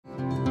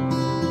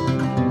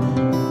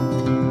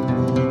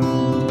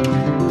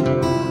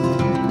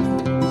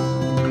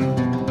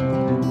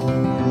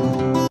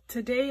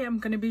today I'm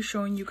going to be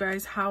showing you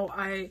guys how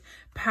I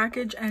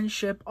package and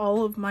ship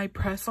all of my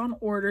press-on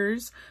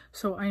orders.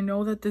 So I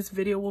know that this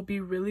video will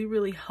be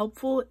really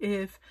helpful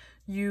if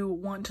you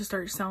want to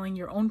start selling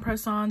your own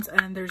press-ons,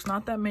 and there's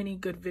not that many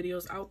good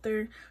videos out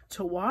there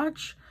to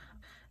watch.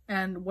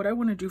 And what I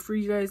want to do for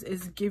you guys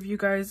is give you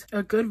guys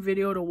a good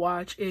video to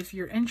watch if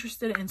you're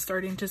interested in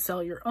starting to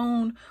sell your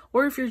own,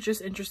 or if you're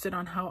just interested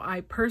on how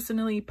I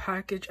personally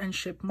package and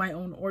ship my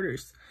own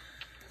orders.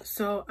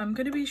 So I'm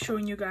going to be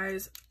showing you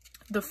guys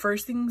the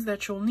first things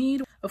that you'll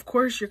need. Of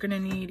course, you're going to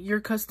need your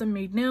custom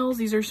made nails.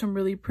 These are some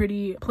really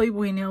pretty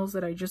Playboy nails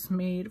that I just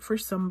made for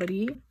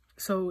somebody.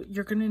 So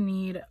you're going to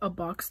need a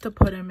box to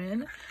put them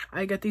in.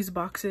 I get these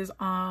boxes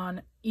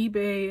on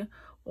eBay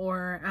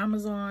or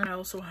Amazon. I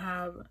also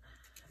have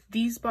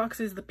these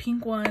boxes, the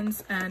pink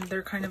ones, and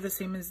they're kind of the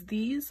same as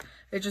these.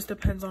 It just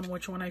depends on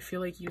which one I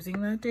feel like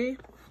using that day.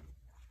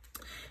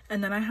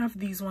 And then I have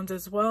these ones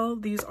as well.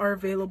 These are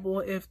available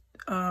if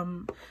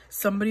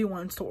somebody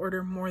wants to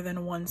order more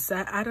than one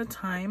set at a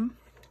time,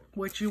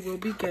 which you will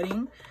be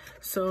getting.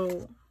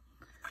 So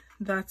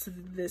that's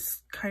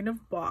this kind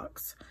of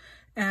box,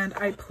 and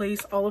I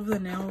place all of the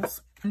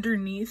nails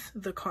underneath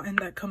the cotton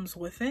that comes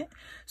with it.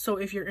 So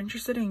if you're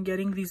interested in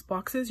getting these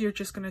boxes, you're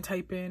just going to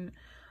type in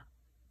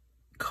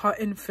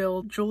cotton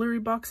filled jewelry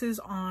boxes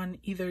on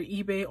either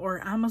eBay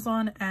or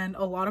Amazon, and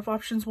a lot of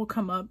options will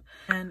come up.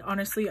 And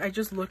honestly, I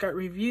just look at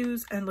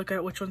reviews and look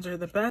at which ones are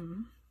the best,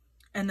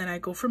 and then I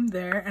go from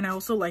there. And I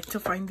also like to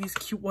find these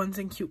cute ones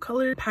in cute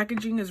colors.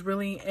 Packaging is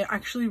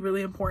actually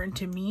really important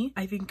to me.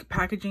 I think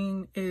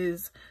packaging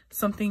is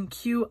something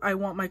cute. I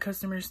want my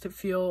customers to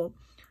feel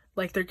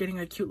like they're getting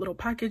a cute little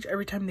package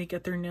every time they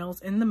get their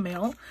nails in the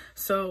mail.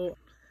 So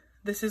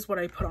this is what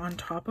I put on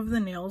top of the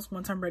nails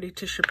once I'm ready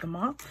to ship them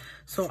off.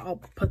 So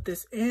I'll put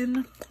this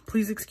in.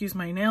 Please excuse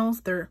my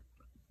nails. They're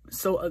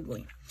so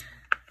ugly.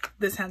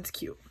 This hand's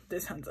cute.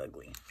 This hand's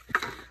ugly.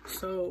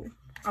 So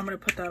I'm going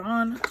to put that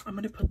on. I'm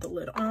going to put the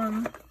lid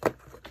on.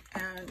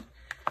 And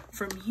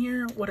from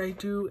here, what I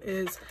do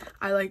is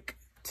I like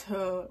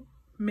to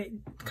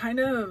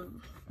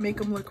make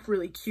them look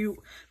really cute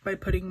by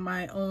putting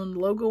my own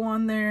logo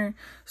on there.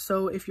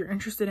 So if you're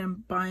interested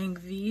in buying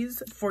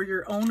these for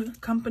your own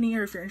company,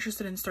 or if you're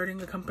interested in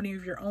starting a company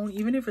of your own,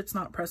 even if it's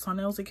not press-on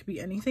nails, it could be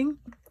anything,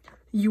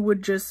 you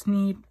would just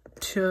need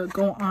to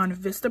go on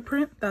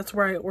Vistaprint. That's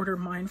where I order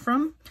mine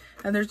from,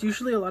 and there's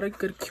usually a lot of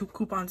good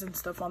coupons and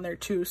stuff on there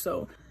too.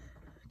 So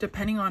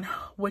depending on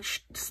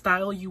which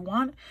style you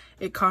want,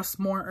 it costs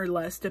more or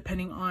less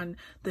depending on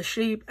the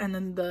shape, and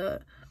then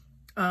the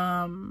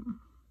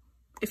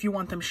if you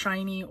want them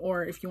shiny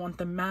or if you want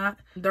them matte.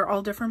 They're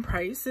all different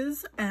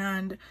prices,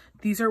 and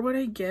these are what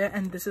I get,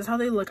 and this is how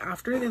they look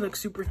after. They look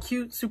super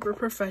cute, super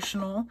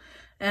professional,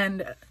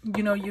 and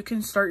you know, you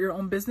can start your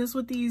own business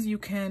with these. You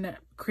can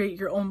create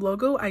your own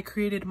logo. I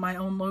created my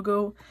own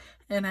logo,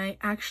 and I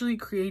actually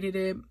created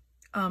it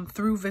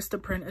through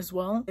Vistaprint as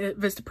well.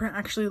 Vistaprint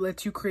actually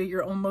lets you create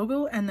your own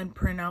logo and then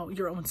print out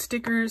your own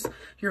stickers,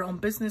 your own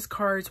business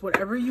cards,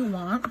 whatever you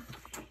want.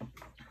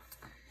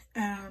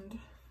 And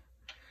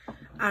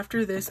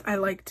after this, I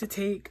like to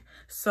take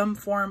some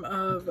form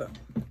of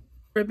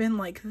ribbon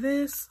like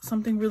this,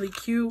 something really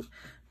cute,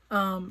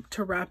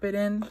 to wrap it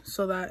in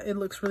so that it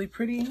looks really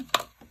pretty.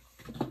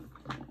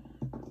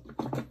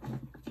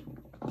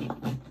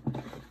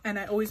 And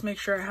I always make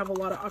sure I have a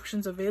lot of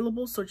options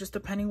available, so just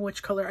depending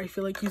which color I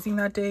feel like using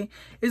that day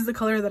is the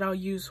color that I'll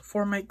use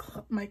for my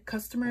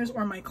customers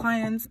or my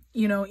clients.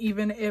 You know,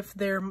 even if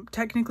they're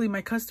technically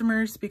my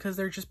customers because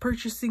they're just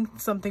purchasing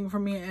something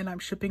from me and I'm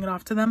shipping it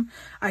off to them,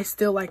 I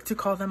still like to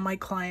call them my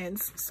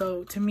clients.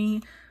 So to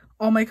me,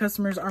 all my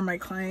customers are my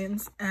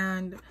clients.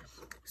 And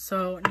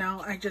so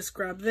now I just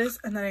grab this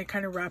and then I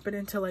kind of wrap it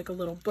into like a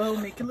little bow,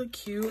 make it look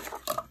cute.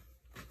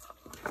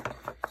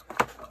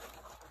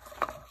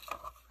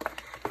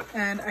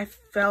 And I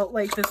felt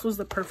like this was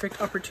the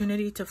perfect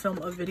opportunity to film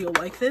a video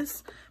like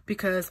this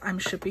because I'm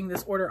shipping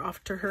this order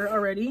off to her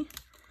already.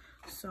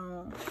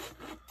 So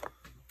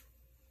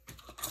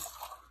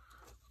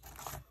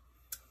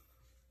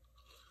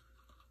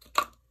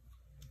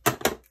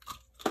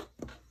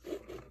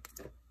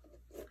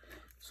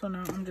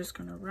now I'm just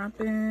gonna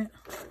wrap it.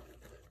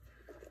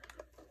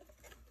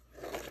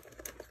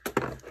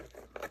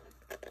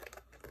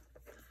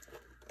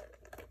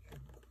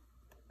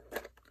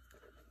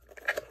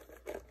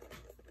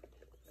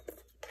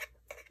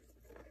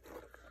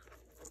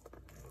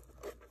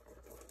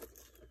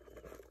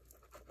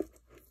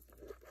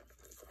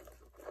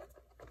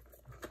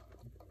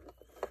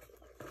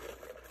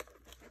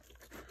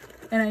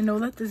 And I know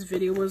that this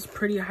video was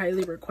pretty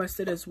highly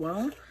requested as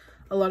well.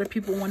 A lot of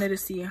people wanted to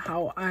see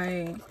how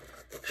I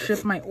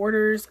ship my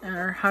orders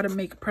or how to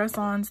make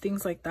press-ons,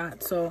 things like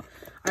that. So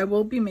I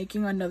will be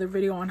making another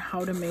video on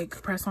how to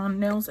make press-on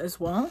nails as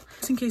well,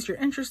 just in case you're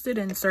interested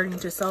in starting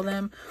to sell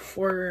them,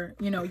 or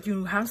you know,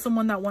 you have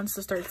someone that wants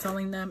to start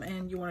selling them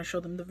and you want to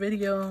show them the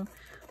video.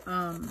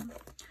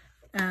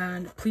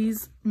 And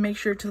please make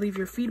sure to leave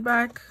your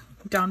feedback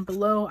down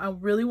below. I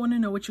really want to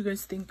know what you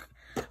guys think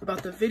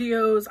about the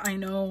videos. I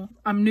know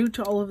I'm new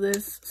to all of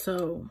this,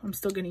 so I'm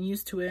still getting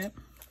used to it.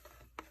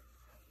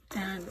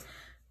 And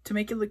to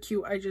make it look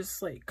cute, I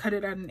just like cut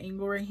it at an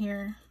angle right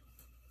here.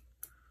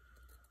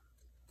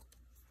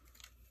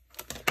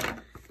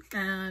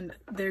 And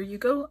there you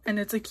go. And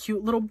it's a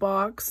cute little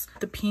box.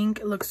 The pink,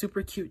 it looks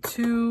super cute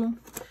too.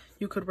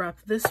 You could wrap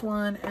this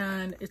one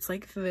and it's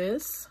like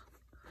this.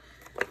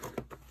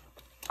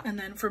 And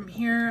then from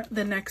here,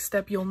 the next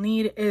step you'll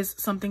need is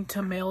something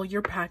to mail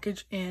your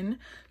package in.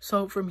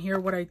 So from here,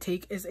 what I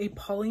take is a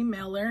poly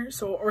mailer.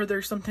 So,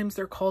 or sometimes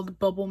they're called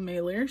bubble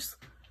mailers.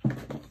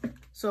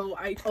 So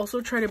I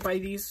also try to buy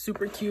these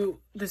super cute.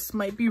 This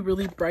might be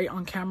really bright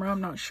on camera,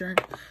 I'm not sure.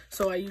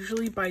 So I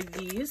usually buy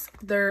these.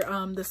 They're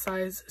the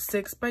size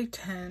 6 by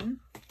 10.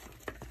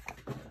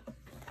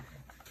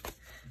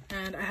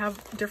 And I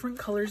have different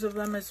colors of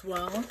them as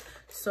well.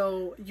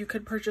 So you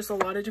could purchase a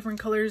lot of different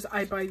colors.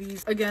 I buy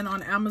these again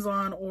on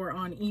Amazon or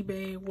on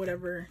eBay,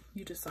 whatever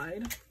you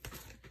decide.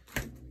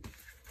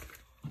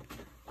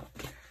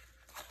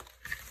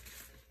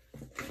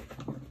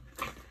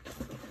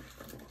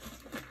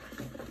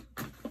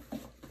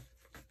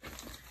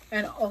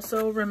 And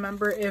also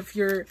remember, if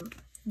you're,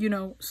 you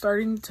know,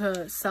 starting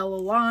to sell a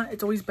lot,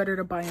 it's always better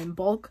to buy in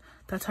bulk.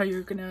 That's how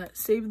you're gonna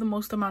save the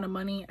most amount of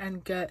money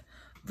and get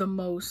the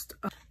most,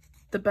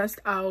 the best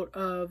out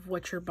of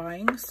what you're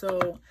buying.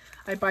 So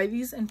I buy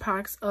these in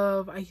packs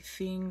of, I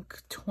think,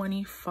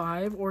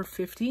 25 or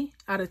 50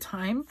 at a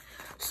time.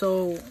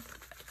 So,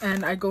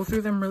 and I go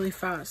through them really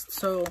fast.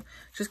 So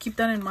just keep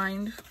that in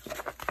mind.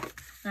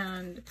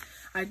 And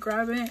I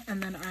grab it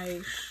and then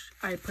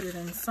I put it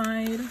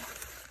inside.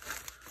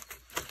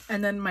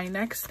 And then my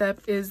next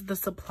step is the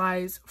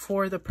supplies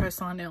for the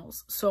press-on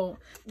nails. So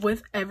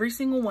with every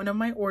single one of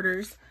my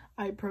orders,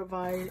 I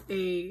provide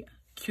a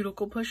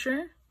cuticle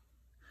pusher.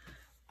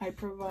 I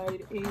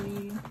provide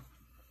a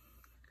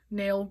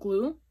nail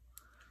glue.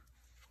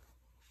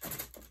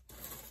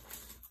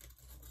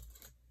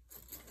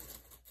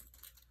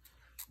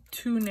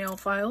 Two nail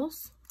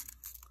files.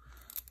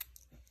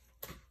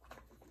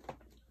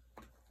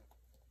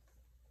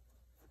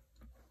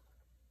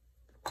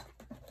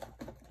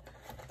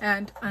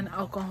 And an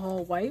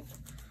alcohol wipe.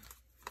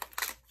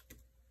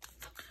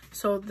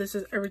 So this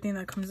is everything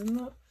that comes in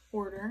the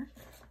order,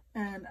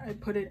 and I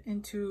put it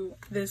into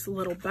this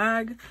little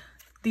bag.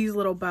 These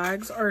little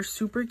bags are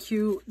super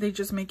cute. They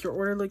just make your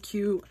order look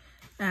cute,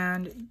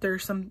 and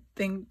there's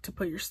something to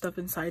put your stuff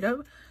inside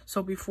of.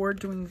 So before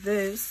doing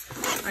this,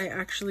 I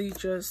actually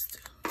just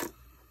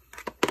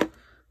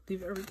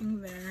leave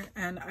everything there,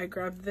 and I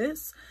grab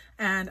this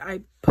and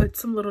I put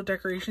some little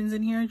decorations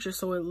in here just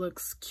so it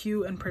looks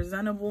cute and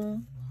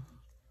presentable.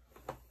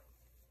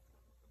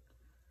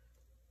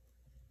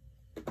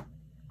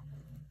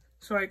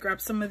 So I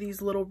grabbed some of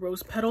these little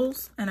rose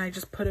petals and I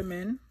just put them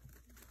in.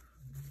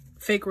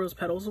 Fake rose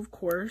petals, of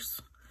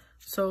course.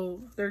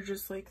 So they're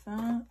just like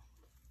that.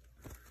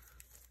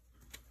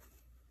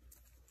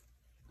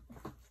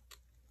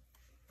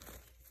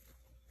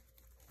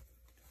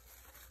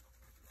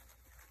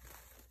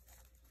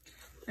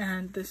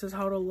 And this is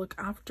how it'll look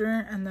after.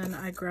 And then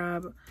I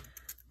grab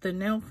the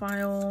nail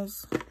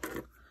files,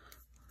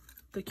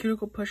 the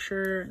cuticle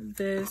pusher,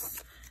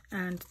 this,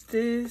 and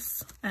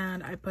this,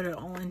 and I put it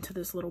all into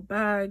this little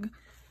bag.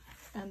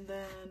 And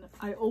then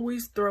I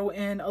always throw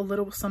in a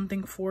little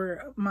something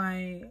for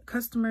my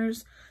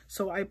customers.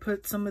 So I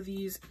put some of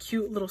these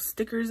cute little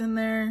stickers in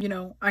there. You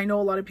know, I know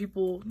a lot of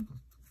people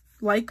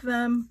like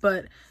them,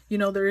 but you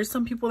know, there is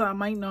some people that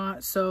might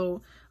not.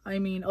 So I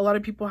mean, a lot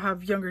of people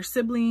have younger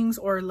siblings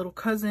or little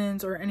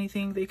cousins or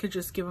anything they could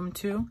just give them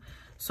to.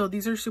 So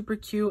these are super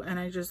cute, and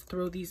I just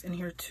throw these in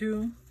here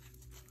too.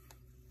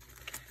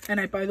 And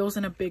I buy those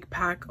in a big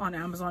pack on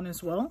Amazon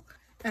as well.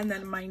 And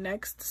then my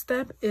next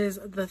step is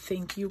the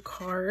thank you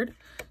card.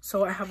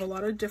 So I have a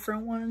lot of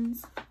different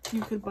ones.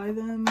 You could buy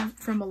them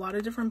from a lot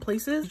of different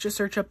places. Just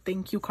search up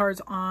thank you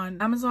cards on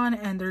Amazon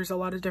and there's a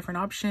lot of different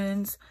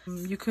options.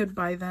 You could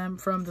buy them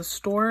from the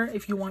store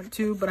if you want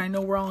to, but I know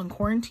we're all in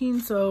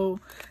quarantine, so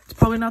it's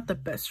probably not the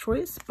best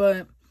choice.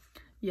 But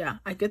yeah,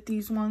 I get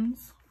these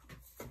ones.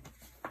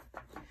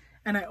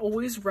 And I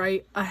always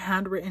write a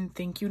handwritten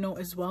thank you note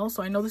as well.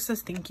 So I know this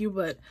says thank you,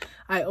 but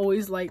I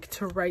always like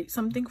to write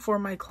something for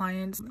my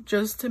clients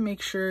just to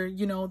make sure,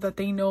 you know, that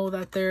they know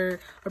that they're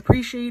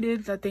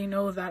appreciated, that they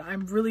know that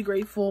I'm really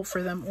grateful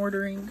for them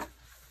ordering.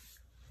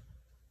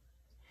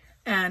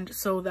 And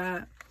so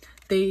that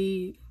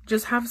they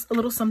just have a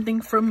little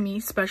something from me,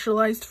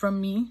 specialized from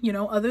me, you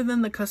know, other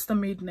than the custom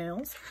made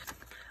nails.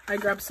 I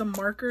grabbed some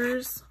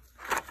markers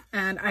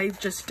and I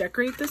just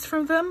decorate this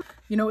from them.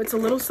 You know, it's a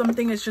little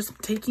something. It's just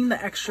taking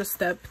the extra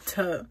step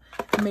to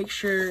make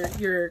sure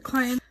your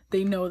client,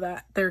 they know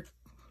that they're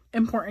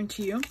important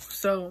to you.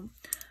 So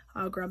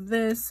I'll grab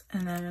this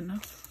and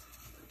then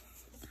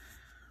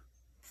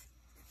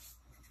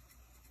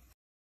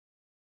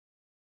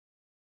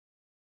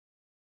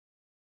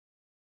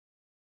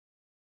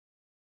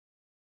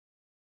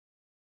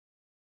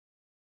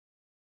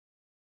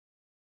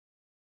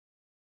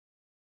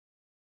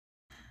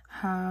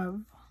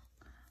have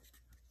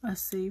a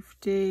safe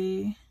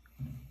day.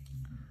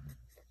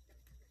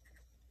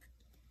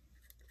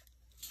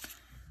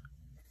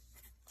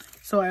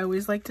 So I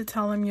always like to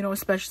tell them, you know,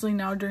 especially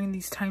now during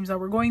these times that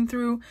we're going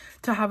through,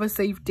 to have a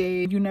safe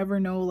day. You never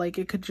know, like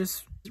it could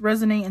just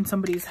resonate in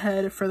somebody's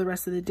head for the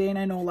rest of the day. And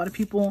I know a lot of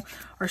people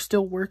are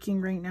still working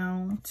right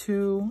now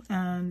too,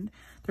 and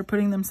they're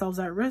putting themselves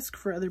at risk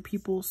for other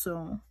people.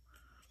 So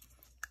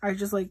I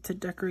just like to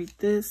decorate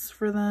this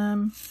for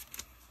them.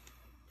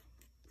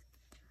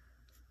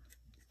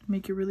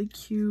 Make it really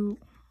cute.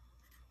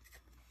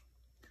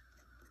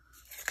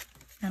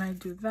 And I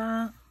do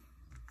that.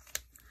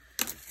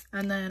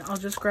 And then I'll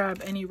just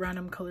grab any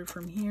random color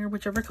from here,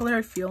 whichever color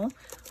I feel.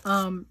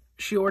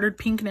 She ordered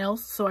pink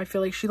nails, so I feel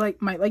like she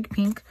might like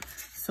pink.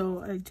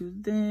 So I do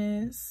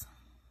this.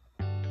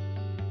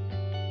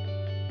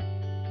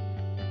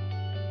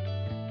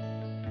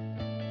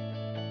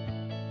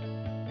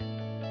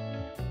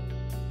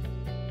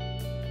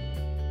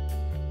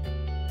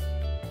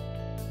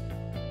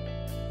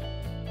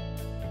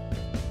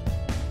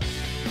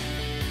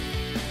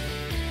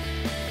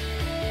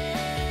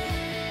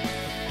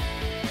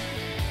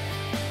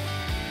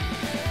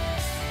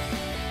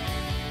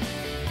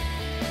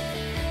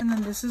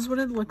 This is what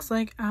it looks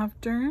like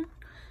after.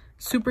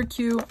 Super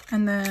cute.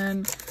 And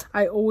then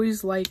I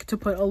always like to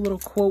put a little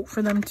quote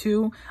for them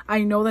too.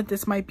 I know that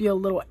this might be a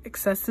little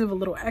excessive, a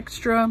little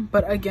extra,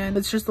 but again,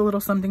 it's just a little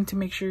something to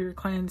make sure your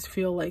clients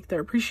feel like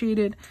they're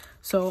appreciated.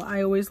 So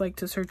I always like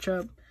to search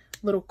up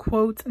little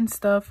quotes and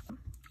stuff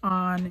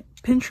on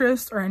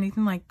Pinterest or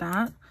anything like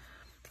that.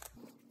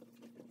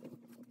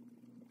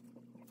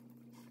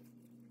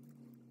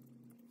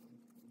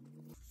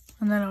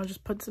 And then I'll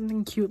just put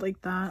something cute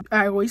like that.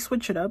 I always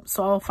switch it up,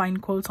 so I'll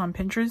find quotes on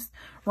Pinterest.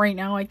 Right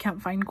now, I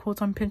can't find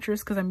quotes on Pinterest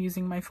because I'm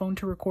using my phone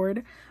to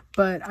record.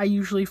 But I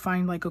usually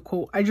find like a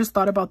quote. I just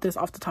thought about this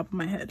off the top of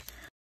my head.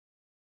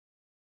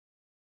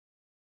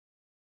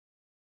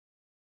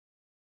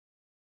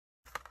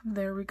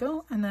 There we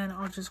go. And then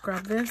I'll just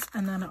grab this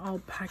and then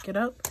I'll pack it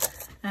up.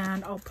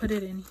 And I'll put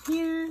it in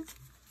here.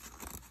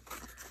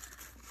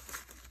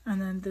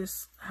 And then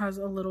this has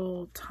a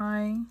little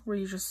tie where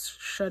you just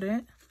shut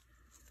it.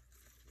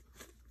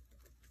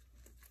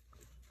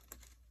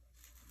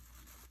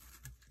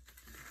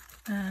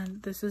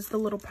 And this is the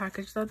little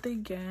package that they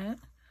get.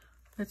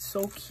 It's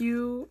so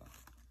cute.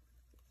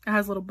 It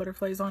has little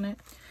butterflies on it.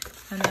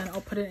 And then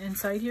I'll put it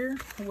inside here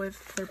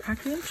with their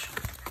package.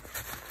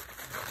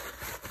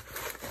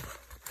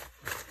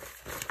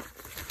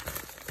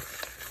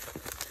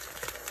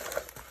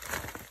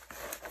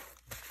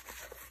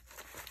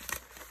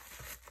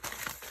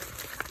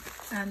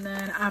 And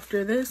then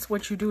after this,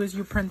 what you do is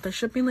you print the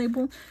shipping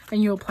label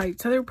and you apply it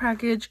to their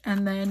package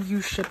and then you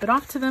ship it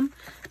off to them.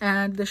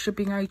 And the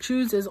shipping I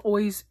choose is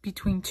always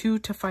between 2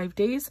 to 5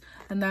 days.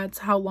 And that's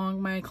how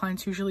long my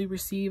clients usually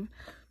receive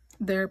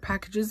their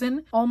packages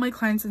in. All my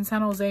clients in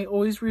San Jose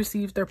always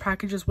receive their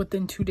packages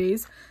within 2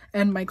 days.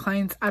 And my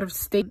clients out of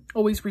state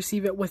always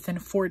receive it within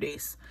 4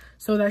 days.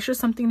 So that's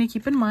just something to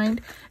keep in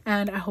mind.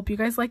 And I hope you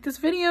guys like this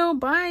video.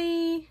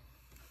 Bye!